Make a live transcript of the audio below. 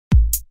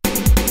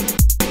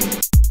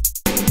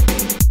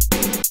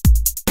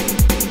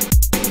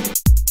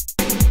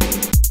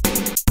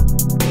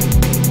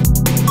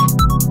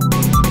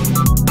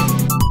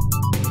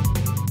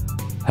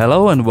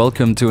Hello and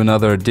welcome to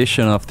another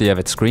edition of the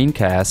Avid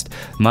Screencast.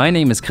 My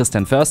name is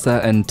Christian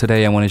Förster and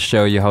today I want to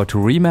show you how to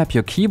remap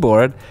your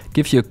keyboard,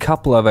 give you a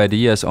couple of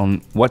ideas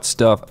on what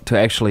stuff to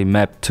actually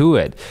map to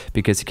it,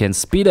 because you can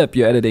speed up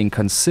your editing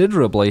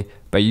considerably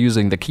by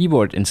using the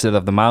keyboard instead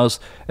of the mouse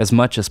as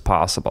much as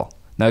possible.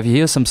 Now if you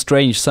hear some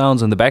strange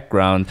sounds in the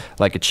background,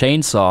 like a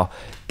chainsaw,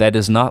 that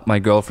is not my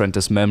girlfriend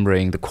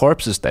dismembering the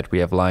corpses that we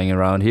have lying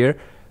around here,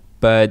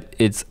 but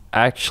it's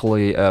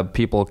actually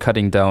people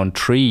cutting down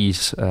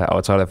trees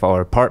outside of our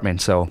apartment,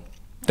 so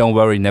don't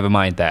worry, never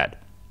mind that.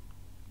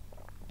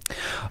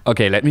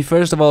 Okay, let me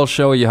first of all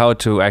show you how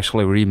to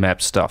actually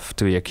remap stuff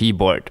to your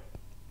keyboard.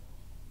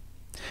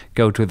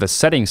 Go to the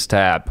Settings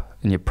tab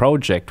in your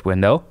project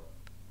window.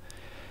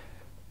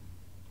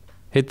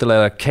 Hit the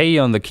letter K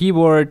on the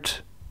keyboard,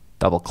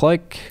 double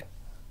click.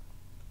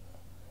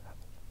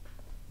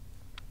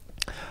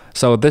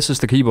 So this is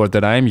the keyboard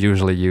that I'm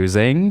usually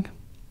using.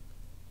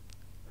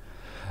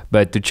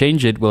 But to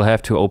change it, we'll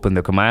have to open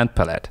the command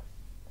palette.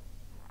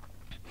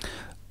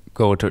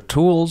 Go to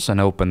Tools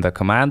and open the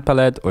command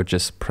palette, or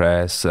just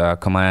press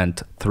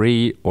Command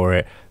 3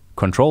 or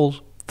Control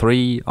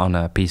 3 on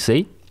a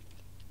PC.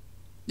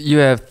 You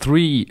have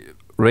three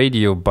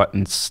radio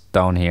buttons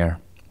down here.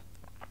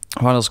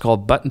 One is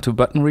called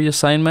button-to-button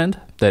reassignment.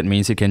 That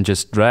means you can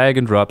just drag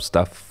and drop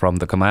stuff from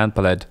the command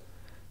palette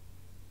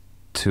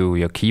to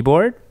your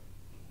keyboard.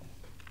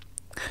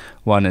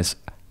 One is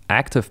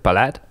active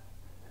palette.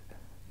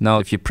 Now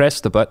if you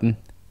press the button,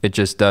 it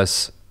just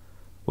does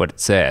what it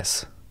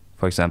says.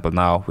 For example,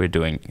 now we're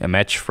doing a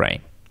match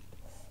frame.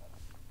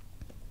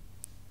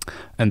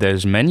 And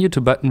there's menu to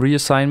button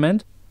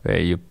reassignment, where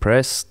you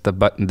press the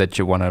button that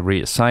you want to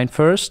reassign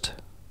first,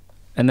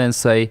 and then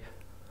say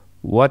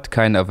what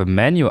kind of a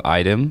menu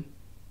item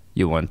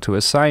you want to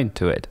assign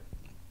to it.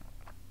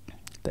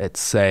 Let's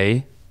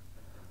say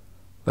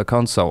the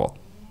console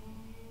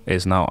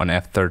is now on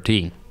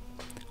F13.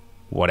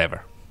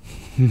 Whatever.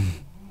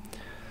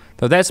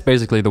 So that's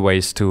basically the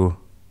ways to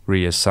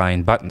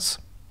reassign buttons.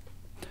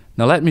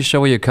 Now let me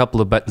show you a couple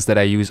of buttons that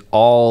I use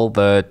all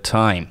the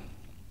time.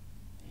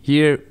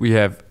 Here we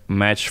have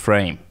match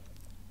frame.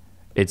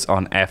 It's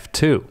on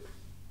F2.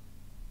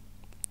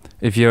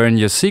 If you're in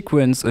your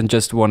sequence and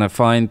just want to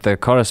find the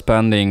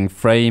corresponding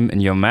frame in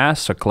your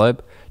master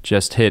clip,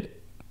 just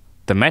hit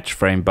the match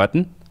frame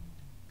button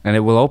and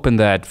it will open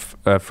that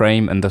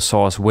frame in the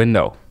source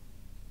window.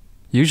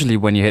 Usually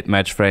when you hit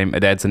match frame,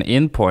 it adds an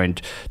in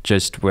point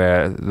just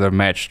where the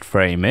matched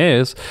frame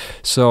is.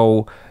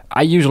 So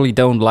I usually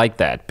don't like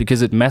that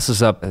because it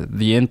messes up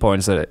the in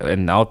points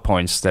and out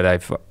points that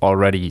I've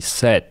already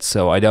set.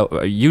 So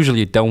I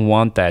usually don't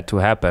want that to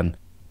happen.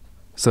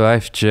 So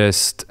I've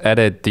just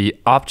added the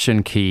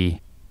option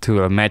key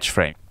to a match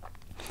frame.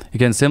 You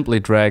can simply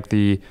drag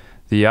the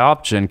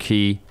option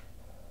key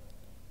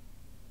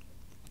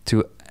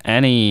to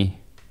any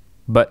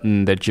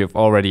button that you've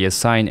already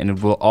assigned, and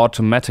it will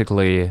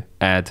automatically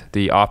add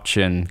the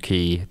option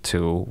key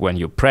to when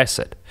you press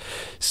it.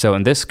 So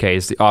in this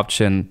case, the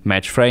option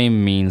match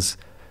frame means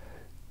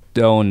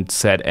don't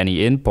set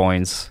any in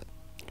points.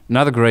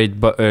 Another great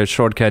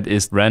shortcut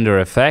is render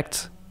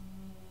effect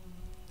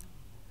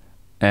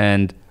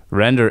and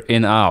render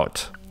in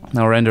out.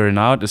 Now render in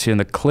out is here in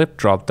the clip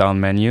drop down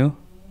menu.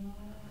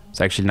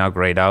 It's actually now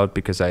grayed out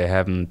because I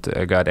haven't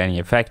got any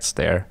effects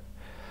there.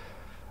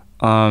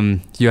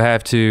 You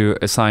have to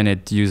assign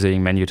it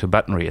using menu to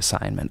button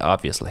reassignment,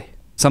 obviously.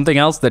 Something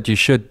else that you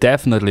should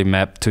definitely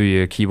map to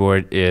your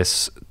keyboard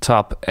is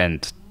top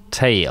and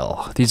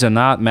tail. These are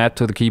not mapped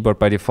to the keyboard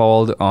by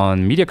default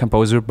on Media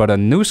Composer, but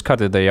on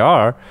Newscutter they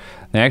are.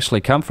 They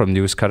actually come from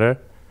Newscutter,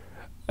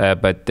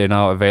 but they're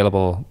now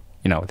available.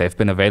 You know, they've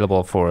been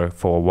available for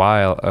a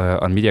while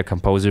on Media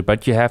Composer,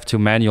 but you have to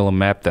manually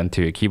map them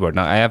to your keyboard.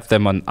 Now I have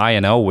them on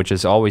INO, which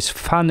is always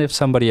fun if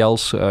somebody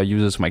else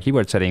uses my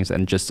keyboard settings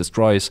and just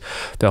destroys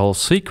the whole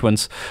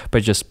sequence by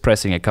just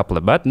pressing a couple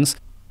of buttons.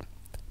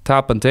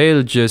 Top and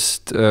tail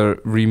just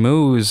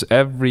removes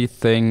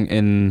everything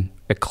in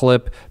a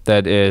clip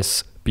that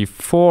is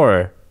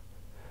before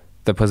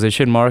the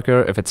position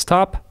marker if it's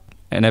top,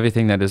 and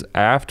everything that is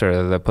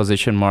after the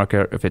position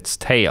marker if it's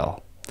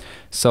tail.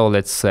 So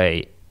let's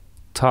say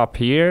top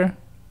here,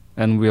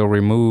 and we'll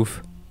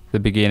remove the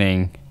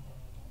beginning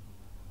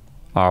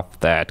of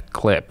that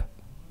clip.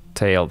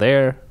 Tail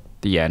there,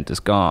 the end is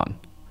gone.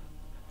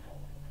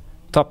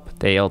 Top,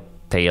 tail,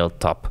 tail,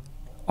 top.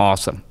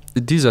 Awesome.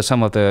 These are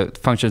some of the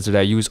functions that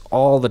I use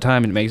all the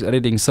time. It makes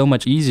editing so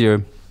much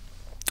easier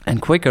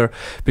and quicker,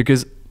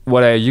 because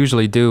what I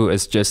usually do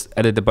is just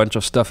edit a bunch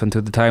of stuff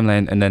into the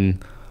timeline and then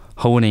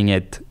honing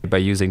it by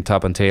using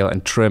top and tail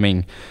and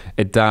trimming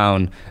it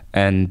down.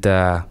 And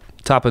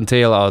top and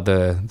tail are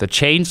the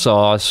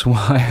chainsaws,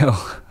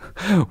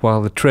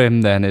 while the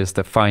trim then is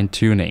the fine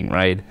tuning,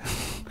 right?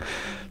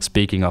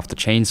 Speaking of the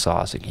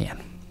chainsaws again.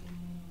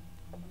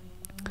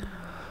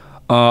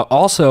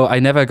 Also, I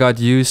never got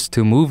used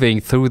to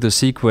moving through the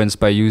sequence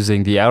by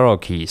using the arrow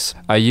keys.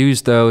 I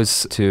use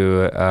those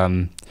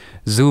to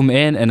zoom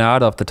in and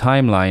out of the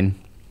timeline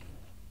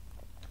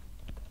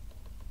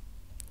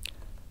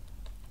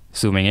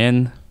zooming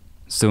in,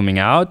 zooming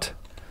out,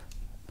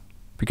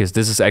 because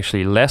this is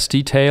actually less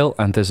detail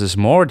and this is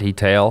more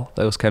detail.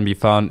 Those can be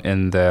found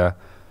in the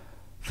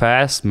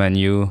fast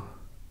menu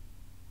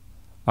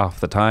of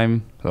the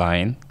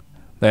timeline.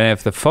 Then I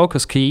have the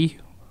focus key,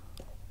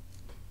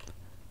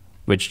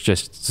 which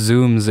just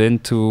zooms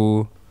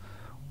into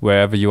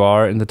wherever you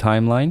are in the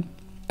timeline.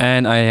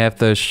 And I have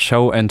the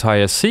show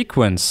entire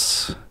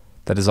sequence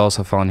that is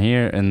also found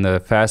here in the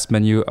fast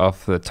menu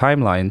of the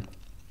timeline,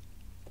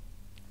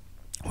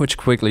 which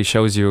quickly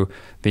shows you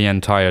the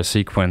entire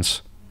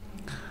sequence.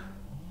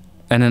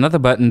 And another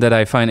button that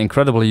I find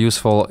incredibly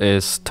useful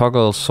is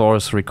toggle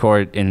source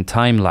record in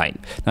timeline.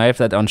 Now I have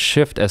that on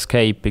Shift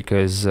Escape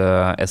because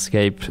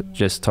Escape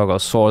just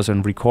toggles source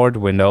and record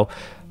window,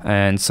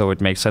 and so it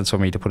makes sense for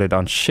me to put it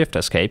on Shift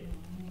Escape.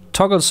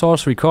 Toggle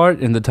source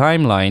record in the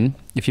timeline,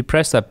 if you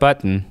press that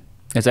button,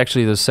 it's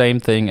actually the same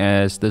thing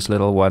as this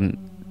little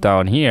one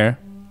down here.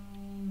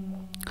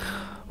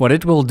 What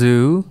it will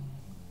do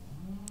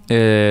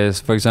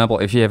is, for example,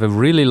 if you have a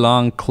really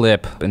long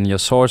clip in your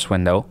source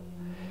window,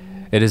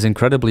 it is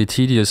incredibly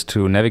tedious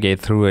to navigate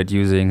through it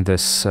using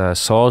this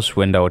source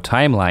window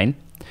timeline.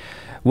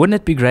 Wouldn't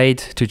it be great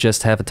to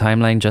just have a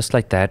timeline just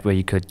like that, where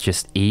you could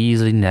just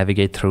easily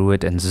navigate through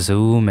it and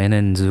zoom in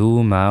and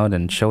zoom out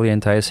and show the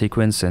entire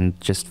sequence and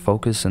just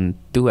focus and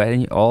do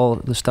all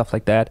the stuff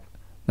like that?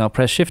 Now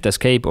press Shift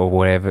Escape or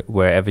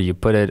wherever you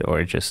put it,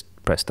 or just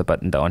press the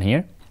button down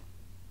here.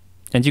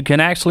 And you can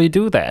actually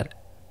do that.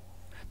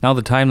 Now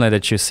the timeline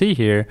that you see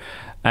here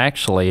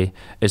actually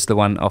is the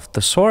one of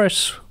the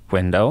source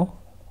window.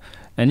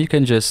 And you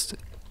can just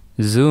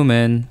zoom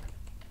in,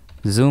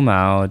 zoom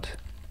out,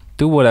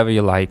 do whatever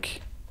you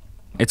like.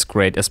 It's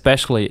great,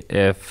 especially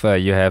if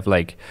you have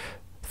like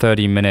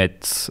 30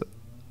 minutes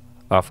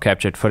of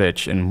captured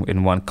footage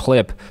in one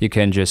clip. You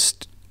can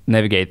just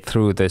navigate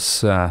through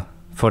this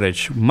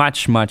footage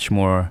much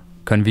more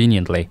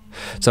conveniently.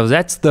 So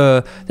that's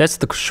the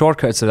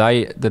shortcuts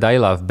that I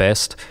love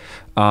best,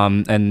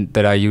 and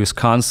that I use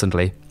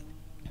constantly.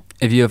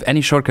 If you have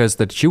any shortcuts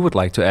that you would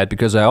like to add,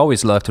 because I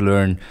always love to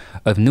learn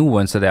of new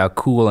ones that are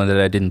cool and that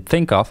I didn't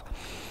think of,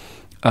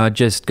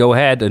 just go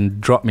ahead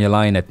and drop me a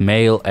line at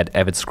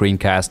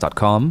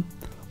mail@avidscreencast.com,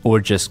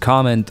 or just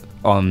comment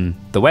on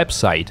the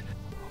website.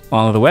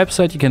 On the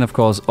website you can of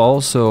course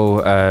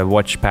also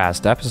watch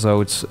past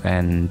episodes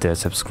and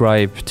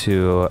subscribe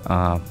to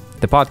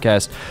the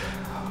podcast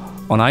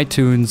on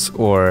iTunes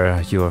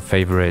or your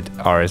favorite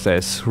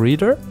RSS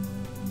reader.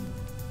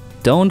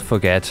 Don't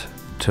forget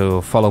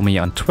to follow me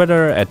on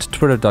Twitter at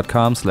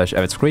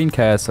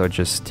twitter.com/avidscreencast, or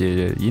just,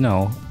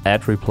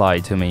 add reply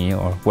to me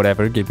or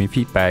whatever, give me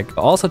feedback.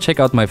 Also check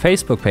out my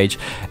Facebook page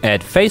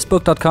at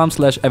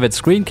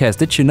facebook.com/avidscreencast.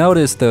 Did you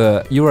notice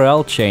the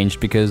URL changed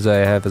because I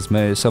have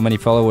so many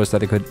followers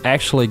that I could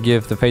actually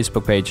give the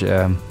Facebook page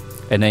a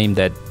name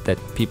that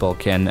people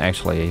can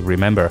actually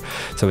remember.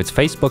 So it's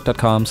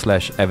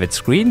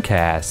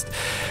facebook.com/avidscreencast.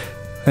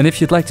 And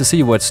if you'd like to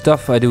see what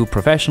stuff I do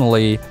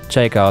professionally,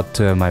 check out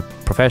my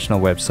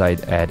professional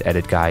website at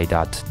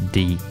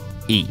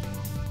editguy.de.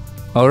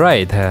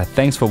 Alright,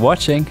 thanks for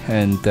watching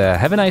and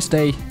have a nice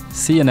day.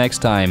 See you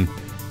next time.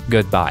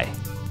 Goodbye.